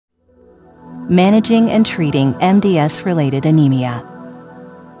Managing and treating MDS-related anemia.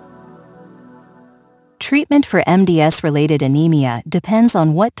 Treatment for MDS-related anemia depends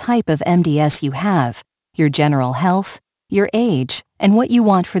on what type of MDS you have, your general health, your age, and what you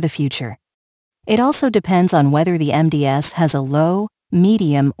want for the future. It also depends on whether the MDS has a low,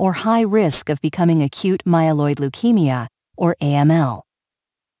 medium, or high risk of becoming acute myeloid leukemia, or AML.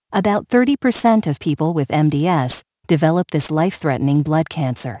 About 30% of people with MDS develop this life-threatening blood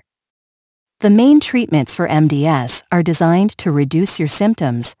cancer. The main treatments for MDS are designed to reduce your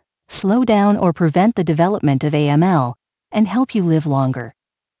symptoms, slow down or prevent the development of AML, and help you live longer.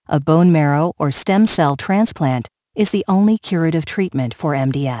 A bone marrow or stem cell transplant is the only curative treatment for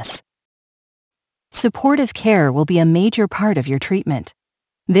MDS. Supportive care will be a major part of your treatment.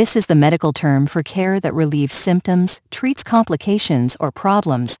 This is the medical term for care that relieves symptoms, treats complications or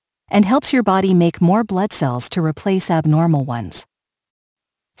problems, and helps your body make more blood cells to replace abnormal ones.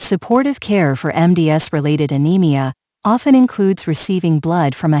 Supportive care for MDS-related anemia often includes receiving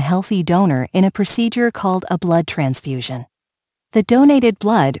blood from a healthy donor in a procedure called a blood transfusion. The donated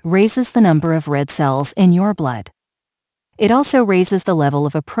blood raises the number of red cells in your blood. It also raises the level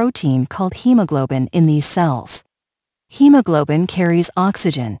of a protein called hemoglobin in these cells. Hemoglobin carries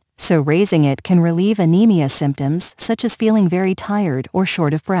oxygen, so raising it can relieve anemia symptoms such as feeling very tired or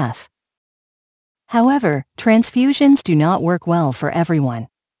short of breath. However, transfusions do not work well for everyone.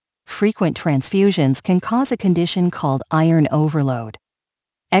 Frequent transfusions can cause a condition called iron overload.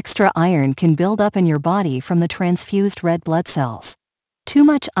 Extra iron can build up in your body from the transfused red blood cells. Too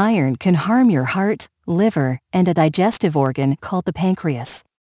much iron can harm your heart, liver, and a digestive organ called the pancreas.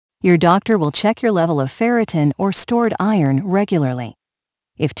 Your doctor will check your level of ferritin or stored iron regularly.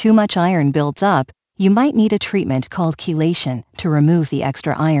 If too much iron builds up, you might need a treatment called chelation to remove the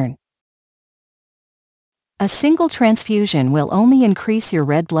extra iron. A single transfusion will only increase your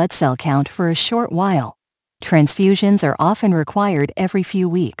red blood cell count for a short while. Transfusions are often required every few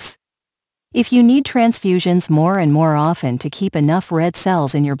weeks. If you need transfusions more and more often to keep enough red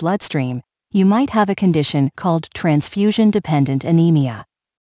cells in your bloodstream, you might have a condition called transfusion-dependent anemia.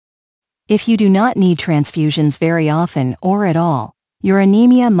 If you do not need transfusions very often or at all, your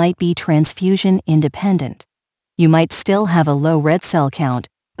anemia might be transfusion-independent. You might still have a low red cell count,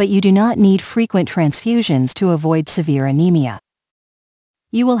 but you do not need frequent transfusions to avoid severe anemia.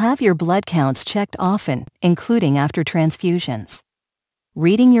 You will have your blood counts checked often, including after transfusions.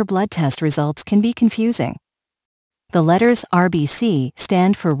 Reading your blood test results can be confusing. The letters RBC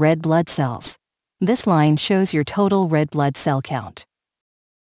stand for red blood cells. This line shows your total red blood cell count.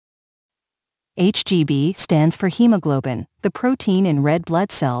 HGB stands for hemoglobin, the protein in red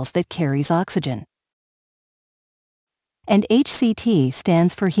blood cells that carries oxygen. And HCT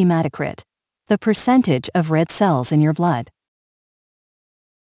stands for hematocrit, the percentage of red cells in your blood.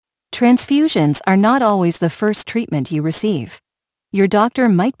 Transfusions are not always the first treatment you receive. Your doctor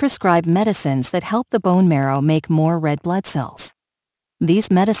might prescribe medicines that help the bone marrow make more red blood cells. These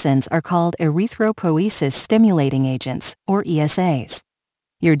medicines are called erythropoiesis-stimulating agents, or ESAs.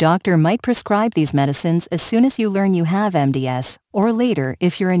 Your doctor might prescribe these medicines as soon as you learn you have MDS, or later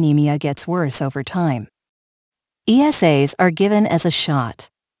if your anemia gets worse over time. ESAs are given as a shot.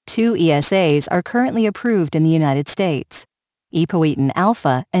 2 ESAs are currently approved in the United States: epoetin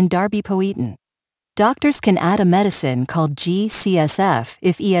alpha and darbepoetin. Doctors can add a medicine called G-CSF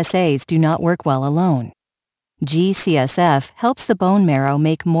if ESAs do not work well alone. G-CSF helps the bone marrow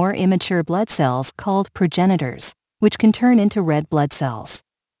make more immature blood cells called progenitors, which can turn into red blood cells.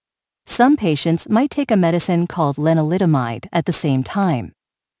 Some patients might take a medicine called lenalidomide at the same time.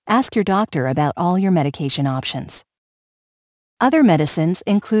 Ask your doctor about all your medication options. Other medicines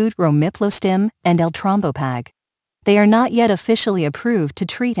include romiplostim and eltrombopag. They are not yet officially approved to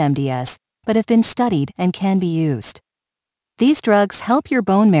treat MDS, but have been studied and can be used. These drugs help your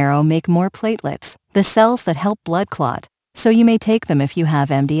bone marrow make more platelets, the cells that help blood clot, so you may take them if you have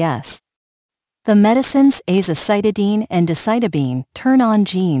MDS. The medicines azacitidine and decitabine turn on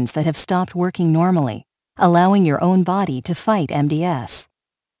genes that have stopped working normally, allowing your own body to fight MDS.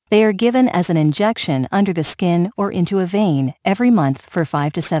 They are given as an injection under the skin or into a vein every month for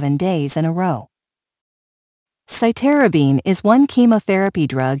 5 to 7 days in a row. Cytarabine is one chemotherapy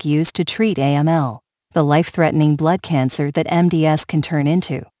drug used to treat AML, the life-threatening blood cancer that MDS can turn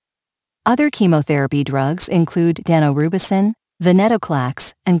into. Other chemotherapy drugs include daunorubicin,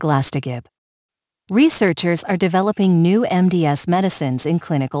 venetoclax, and glasdegib. Researchers are developing new MDS medicines in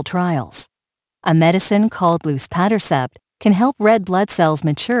clinical trials. A medicine called luspatercept can help red blood cells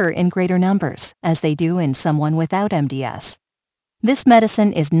mature in greater numbers, as they do in someone without MDS. This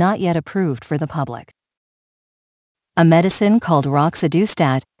medicine is not yet approved for the public. A medicine called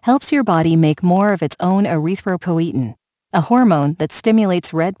roxadustat helps your body make more of its own erythropoietin, a hormone that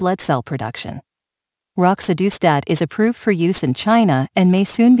stimulates red blood cell production. Roxadustat is approved for use in China and may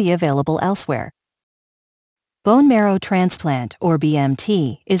soon be available elsewhere. Bone marrow transplant, or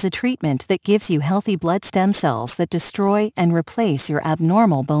BMT, is a treatment that gives you healthy blood stem cells that destroy and replace your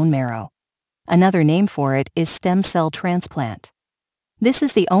abnormal bone marrow. Another name for it is stem cell transplant. This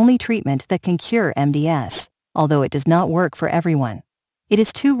is the only treatment that can cure MDS, although it does not work for everyone. It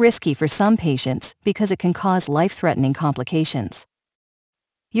is too risky for some patients because it can cause life-threatening complications.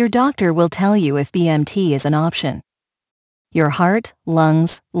 Your doctor will tell you if BMT is an option. Your heart,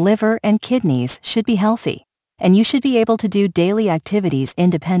 lungs, liver, and kidneys should be healthy, and you should be able to do daily activities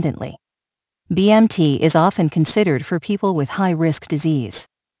independently. BMT is often considered for people with high-risk disease.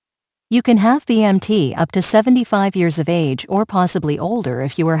 You can have BMT up to 75 years of age or possibly older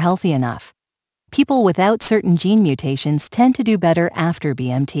if you are healthy enough. People without certain gene mutations tend to do better after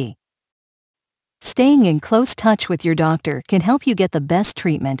BMT. Staying in close touch with your doctor can help you get the best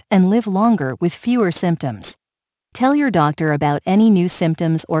treatment and live longer with fewer symptoms. Tell your doctor about any new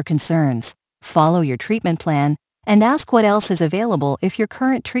symptoms or concerns, follow your treatment plan, and ask what else is available if your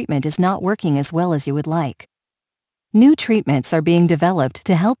current treatment is not working as well as you would like. New treatments are being developed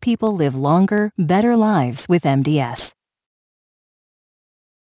to help people live longer, better lives with MDS.